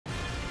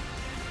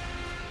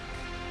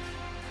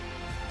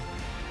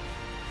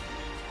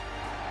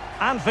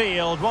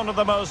Anfield, one of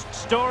the most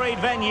storied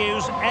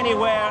venues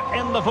anywhere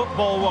in the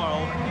football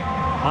world.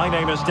 My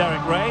name is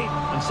Derek Ray,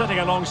 and sitting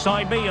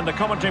alongside me in the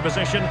commentary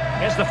position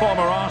is the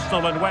former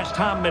Arsenal and West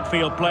Ham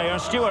midfield player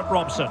Stuart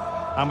Robson.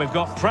 And we've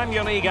got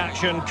Premier League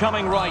action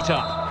coming right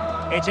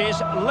up. It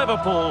is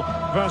Liverpool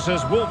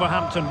versus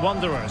Wolverhampton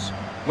Wanderers.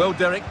 Well,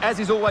 Derek, as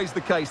is always the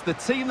case, the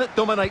team that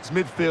dominates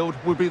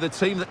midfield will be the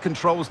team that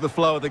controls the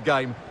flow of the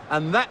game.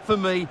 And that, for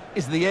me,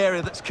 is the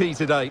area that's key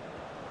today.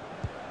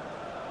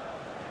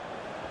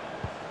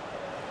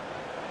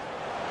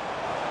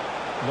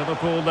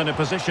 Liverpool in a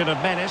position of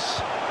menace.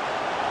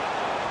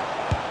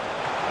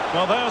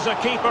 Well, there's a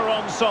keeper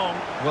on song.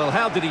 Well,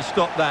 how did he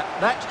stop that?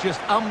 That's just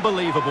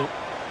unbelievable.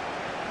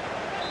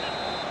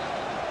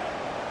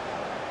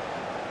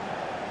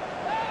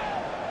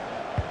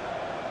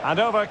 And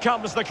over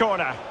comes the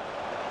corner.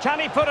 Can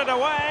he put it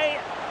away?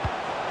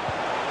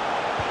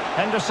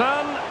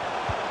 Henderson.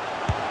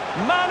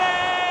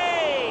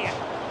 Mane!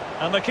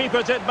 And the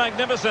keeper did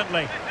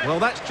magnificently. Well,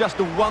 that's just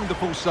a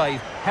wonderful save.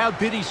 How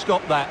did he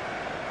stop that?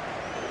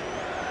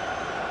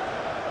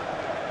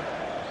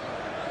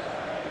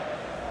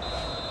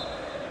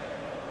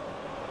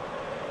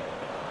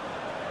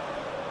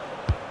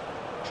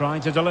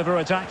 Trying to deliver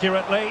it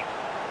accurately.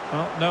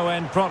 Oh, no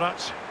end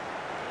product.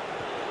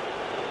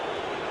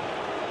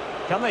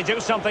 Can they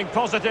do something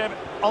positive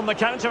on the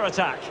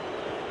counter-attack?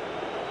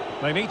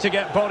 They need to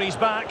get bodies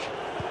back.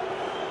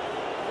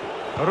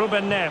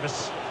 Ruben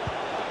Neves.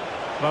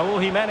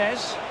 Raúl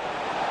Jimenez.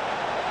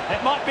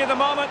 It might be the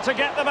moment to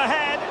get them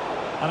ahead.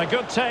 And a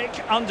good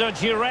take under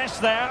duress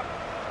there.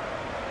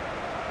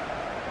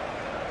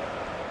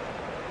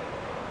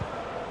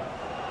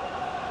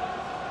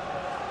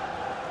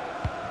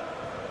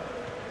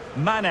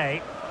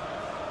 Mane.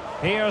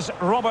 Here's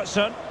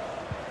Robertson.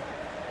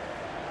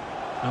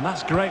 And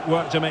that's great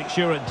work to make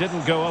sure it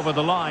didn't go over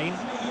the line.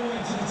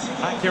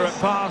 Accurate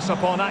pass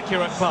upon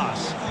accurate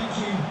pass.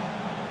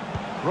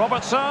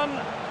 Robertson.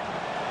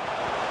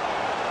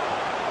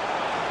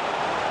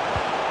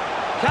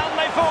 Can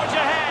they forge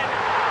ahead?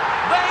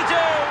 They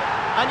do!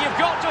 And you've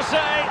got to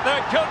say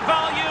they're good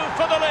value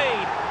for the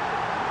lead.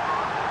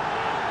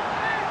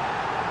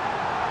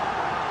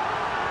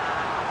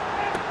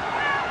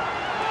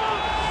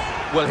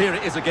 Well, here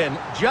it is again.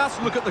 Just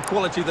look at the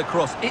quality of the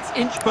cross. It's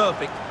inch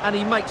perfect, and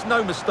he makes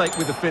no mistake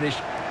with the finish.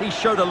 He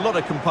showed a lot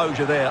of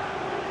composure there.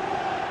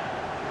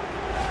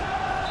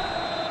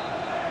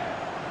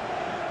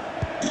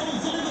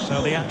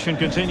 So the action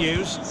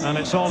continues, and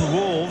it's on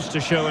Wolves to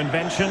show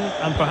invention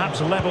and perhaps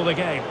level the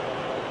game.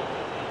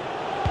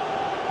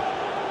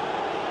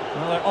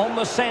 Well, they're on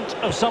the scent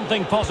of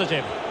something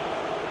positive.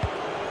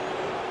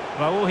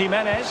 Raúl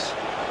Jimenez.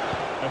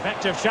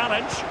 Effective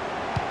challenge.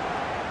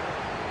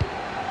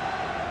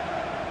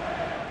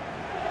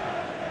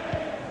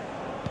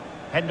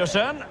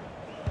 Henderson.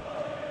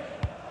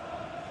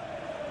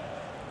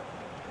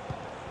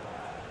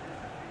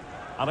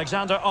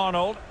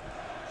 Alexander-Arnold.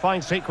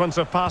 Fine sequence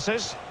of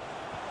passes.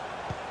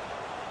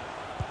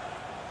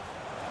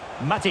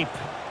 Matip.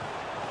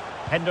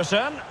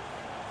 Henderson.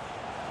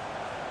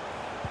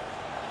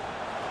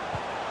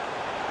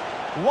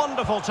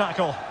 Wonderful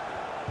tackle.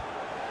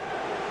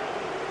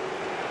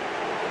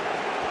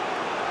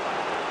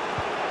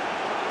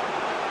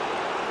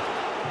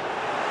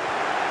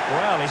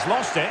 Well, he's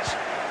lost it.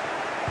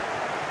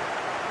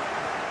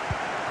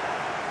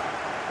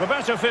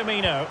 Roberto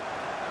Firmino.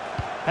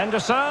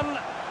 Henderson.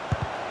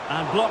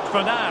 And blocked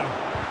for now.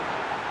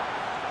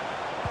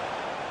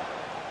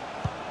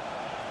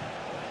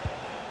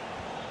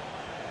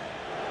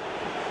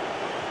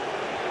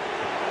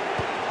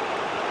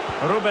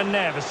 Ruben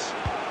Neves.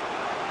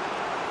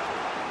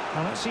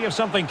 Now let's see if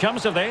something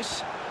comes of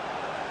this.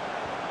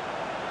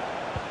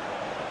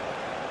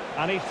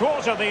 And he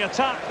thwarted the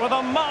attack with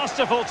a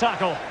masterful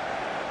tackle.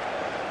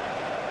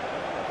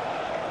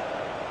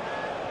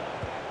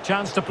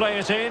 Chance to play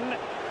it in.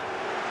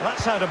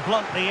 That's how to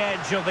blunt the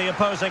edge of the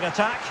opposing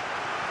attack.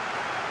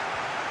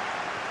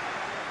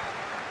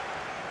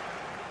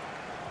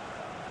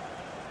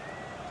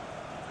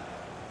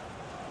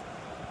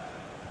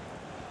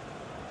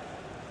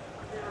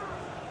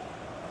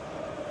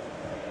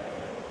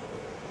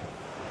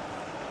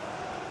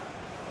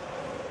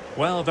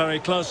 Well, very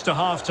close to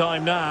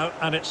half-time now,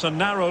 and it's a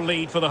narrow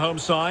lead for the home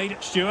side.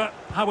 Stuart,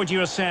 how would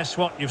you assess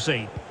what you've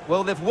seen?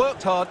 Well, they've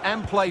worked hard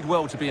and played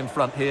well to be in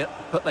front here,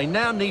 but they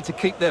now need to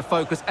keep their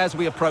focus as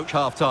we approach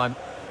half-time.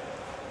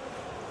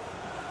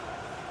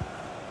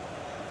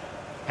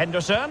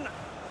 Henderson.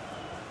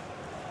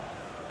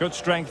 Good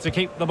strength to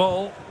keep the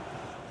ball.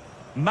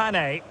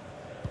 Mane.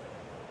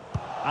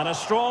 And a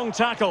strong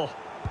tackle.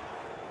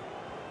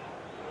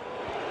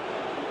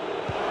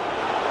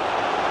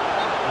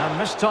 And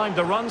mistimed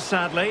the run,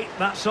 sadly.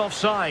 That's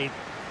offside.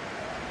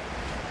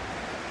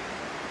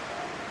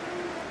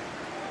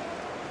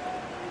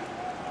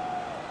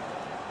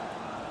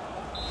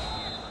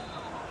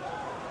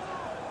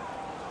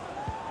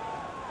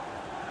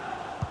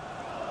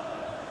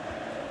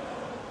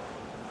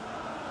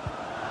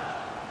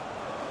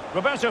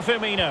 Roberto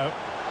Firmino.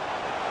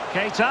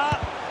 Keita.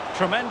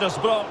 tremendous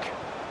block.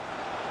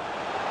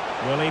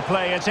 Will he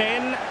play it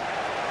in?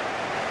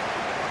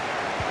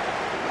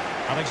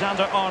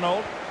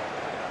 Alexander-Arnold.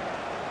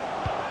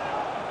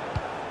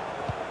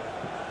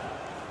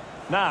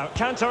 Now,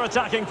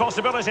 counter-attacking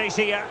possibilities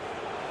here.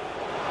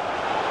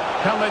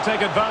 Can they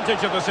take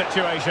advantage of the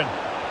situation?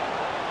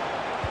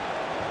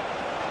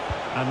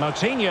 And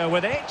Moutinho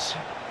with it.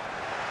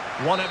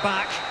 Won it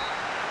back.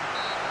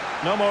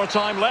 No more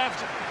time left.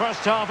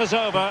 First half is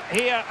over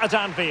here at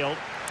Anfield.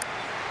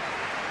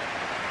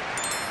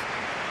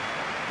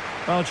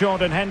 Well,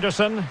 Jordan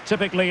Henderson,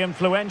 typically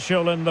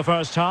influential in the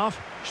first half.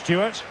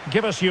 Stuart,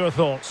 give us your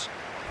thoughts.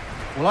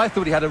 Well, I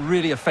thought he had a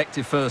really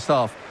effective first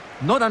half.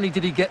 Not only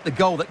did he get the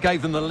goal that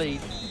gave them the lead.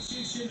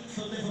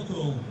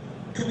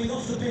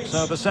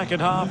 So the second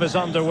half is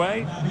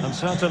underway, and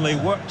certainly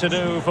work to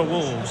do for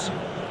Wolves.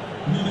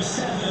 Number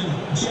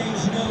 7,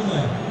 James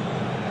Milner.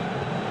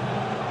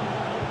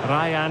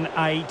 Ryan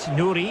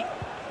Ait-Nouri.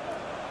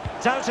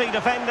 Doughty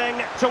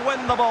defending to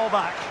win the ball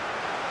back.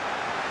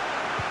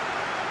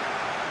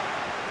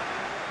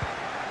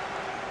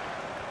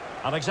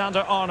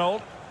 Alexander-Arnold.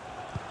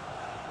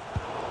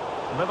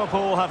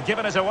 Liverpool have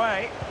given it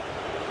away.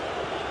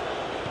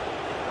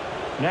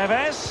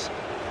 Neves.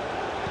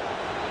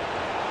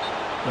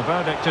 The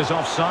verdict is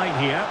offside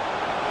here.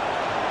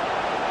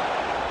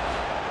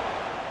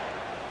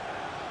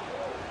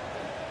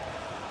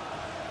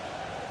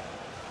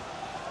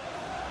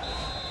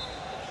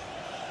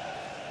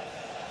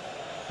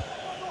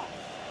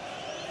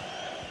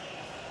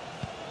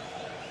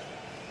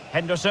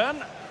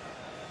 Henderson.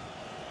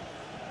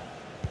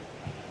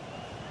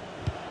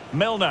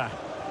 Milner.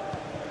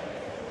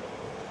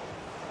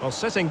 Well,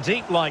 sitting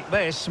deep like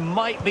this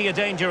might be a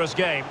dangerous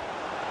game.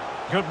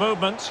 Good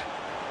movement.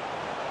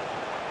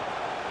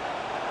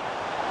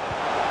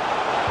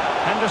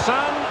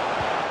 Henderson.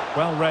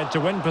 Well read to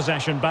win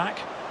possession back.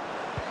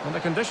 And the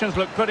conditions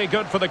look pretty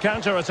good for the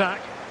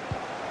counter-attack.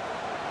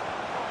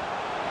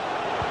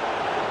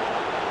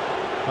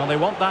 Well, they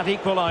want that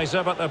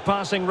equaliser, but the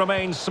passing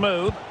remains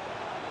smooth.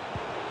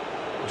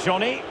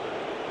 Johnny.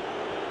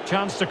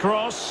 Chance to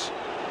cross.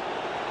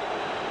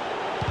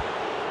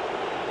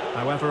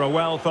 However, a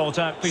well thought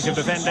out piece of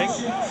defending.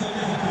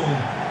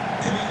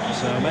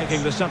 So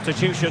making the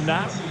substitution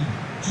now.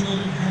 Jordan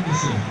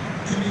Henderson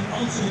coming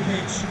onto the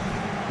pitch.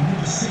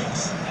 Number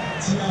 6,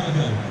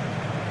 Thiago.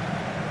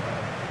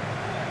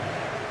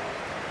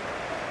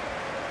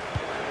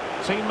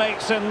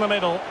 Teammates in the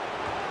middle.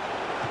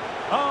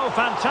 Oh,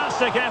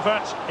 fantastic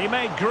effort. He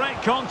made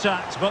great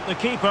contact, but the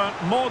keeper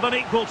more than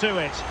equal to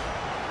it.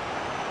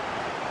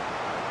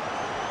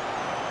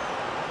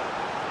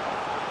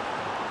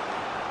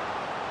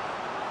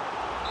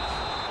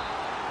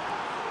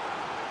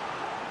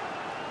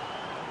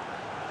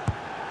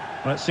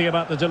 Let's see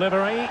about the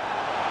delivery.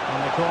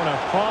 On the corner,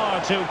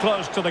 far too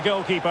close to the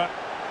goalkeeper.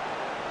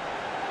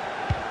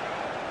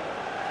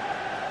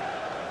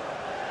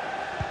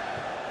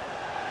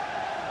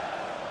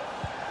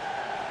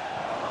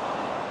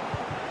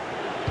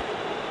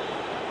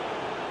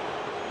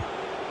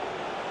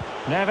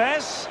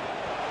 Neves.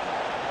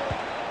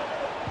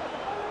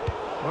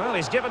 Well,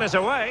 he's given it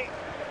away.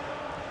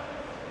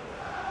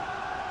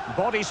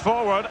 Bodies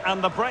forward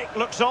and the break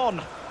looks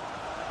on.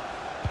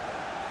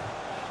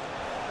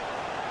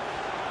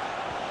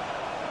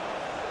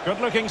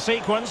 Good-looking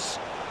sequence.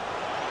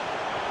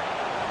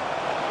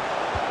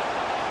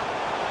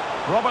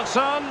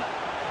 Robertson.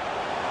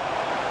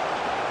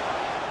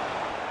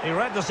 He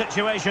read the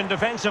situation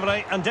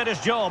defensively and did his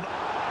job.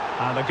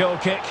 And a goal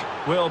kick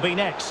will be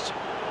next.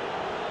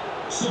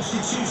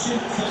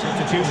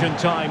 Substitution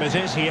time it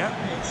is here.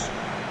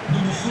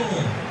 Number 4,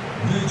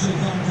 Virgil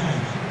van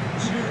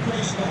Dijk. To be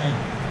replaced by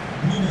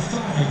number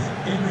 5,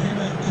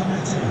 Ibrahima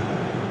Konate.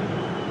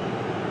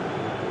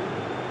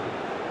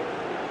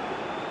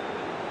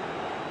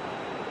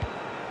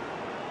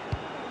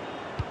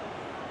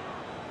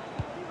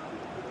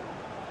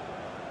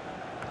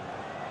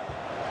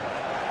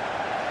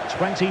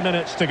 20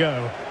 minutes to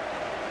go.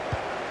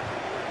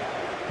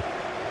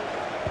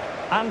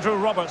 Andrew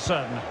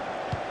Robertson.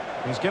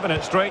 He's given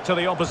it straight to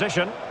the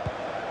opposition.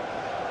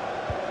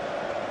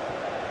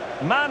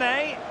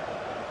 Mane.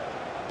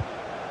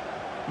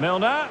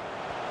 Milner.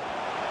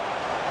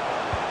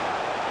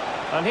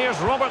 And here's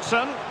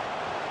Robertson.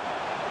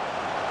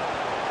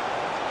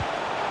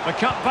 The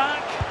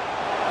cutback.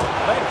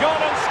 They've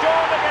gone and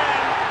scored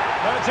again.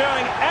 They're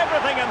doing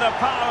everything in their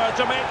power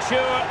to make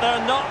sure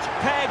they're not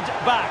pegged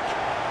back.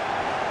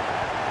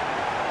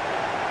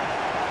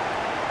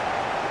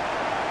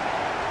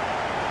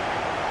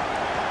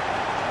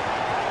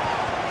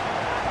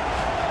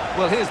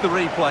 Well, here's the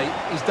replay.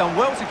 He's done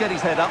well to get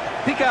his head up,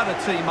 pick out a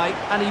teammate,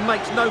 and he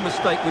makes no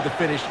mistake with the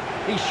finish.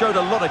 He showed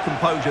a lot of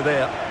composure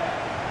there.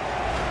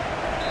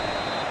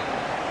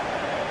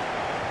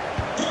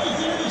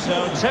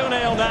 So 2-0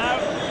 now.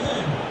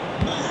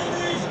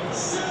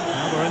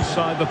 Now we're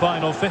inside the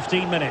final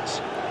 15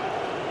 minutes.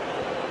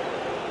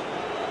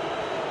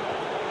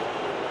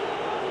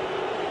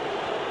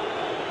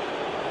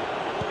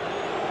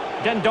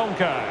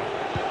 Dendoncker.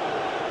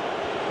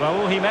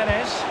 Raul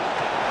Jimenez.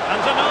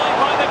 And denied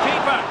by the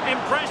keeper.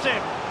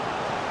 Impressive.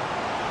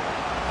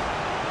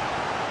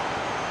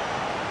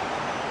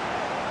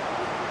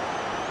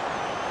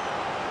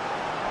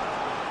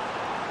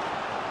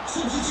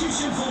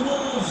 Substitution for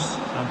Wolves.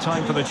 And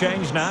time for the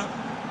change now.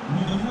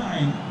 Number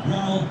 9,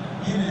 Raul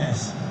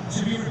Jimenez,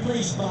 to be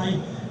replaced by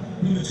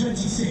number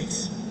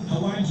 26,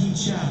 Hwang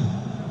Hee-chan.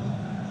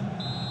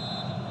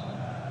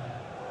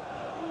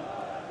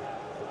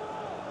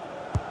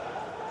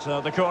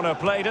 So the corner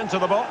played into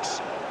the box.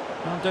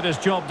 And did his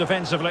job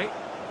defensively.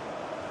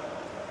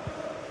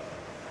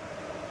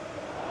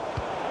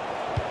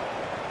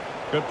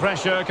 Good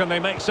pressure. Can they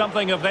make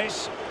something of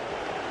this?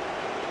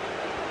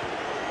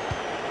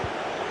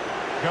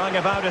 Going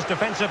about his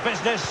defensive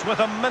business with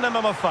a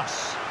minimum of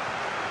fuss.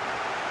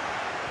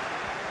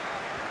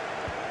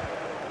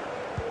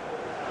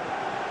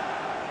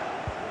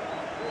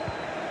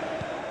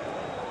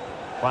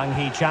 Hwang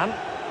Hee-chan.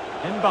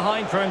 In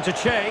behind for him to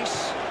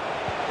chase.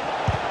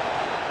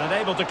 And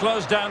able to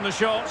close down the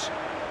shot.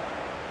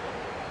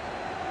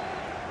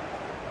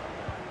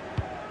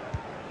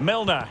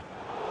 Milner.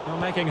 Well,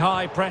 making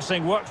high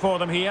pressing work for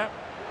them here.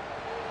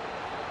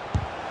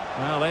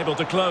 Well, able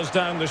to close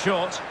down the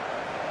shot.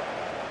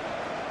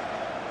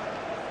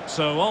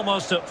 So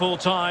almost at full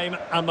time,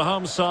 and the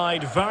home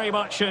side very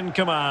much in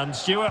command.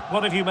 Stuart,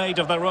 what have you made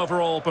of their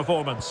overall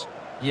performance?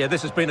 Yeah,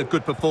 this has been a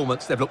good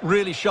performance. They've looked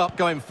really sharp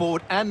going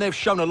forward, and they've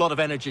shown a lot of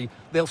energy.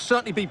 They'll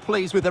certainly be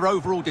pleased with their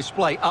overall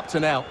display up to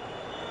now.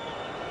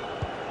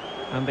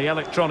 And the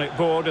electronic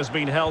board has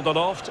been held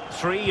aloft.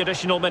 3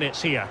 additional minutes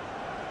here.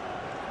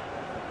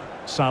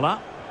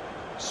 Salah.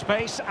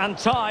 Space and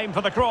time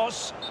for the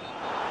cross.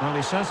 Well,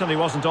 he certainly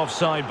wasn't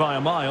offside by a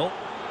mile.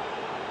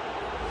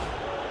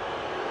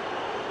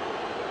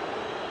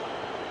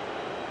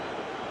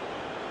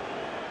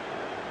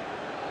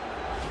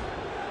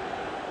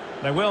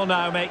 They will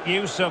now make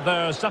use of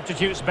their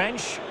substitutes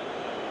bench.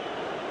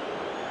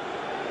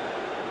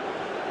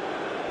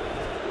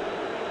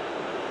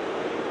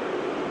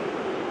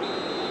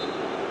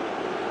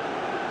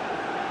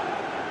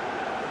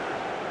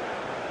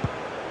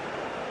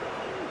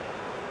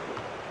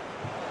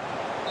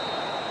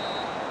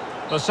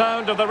 The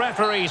sound of the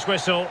referee's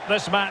whistle.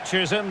 This match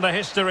is in the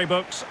history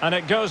books, and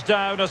it goes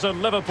down as a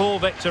Liverpool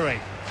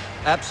victory.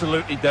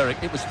 Absolutely, Derek.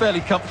 It was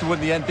fairly comfortable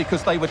in the end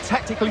because they were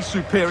tactically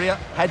superior,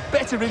 had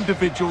better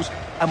individuals,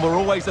 and were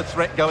always a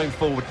threat going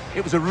forward.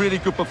 It was a really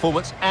good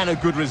performance and a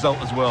good result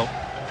as well.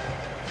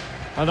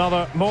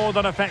 Another more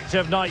than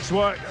effective night's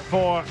work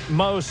for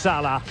Mo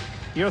Salah.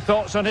 Your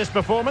thoughts on his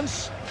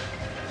performance?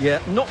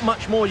 Yeah, not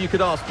much more you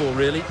could ask for,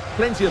 really.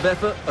 Plenty of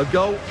effort, a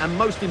goal, and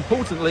most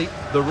importantly,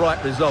 the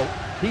right result.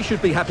 He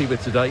should be happy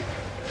with today.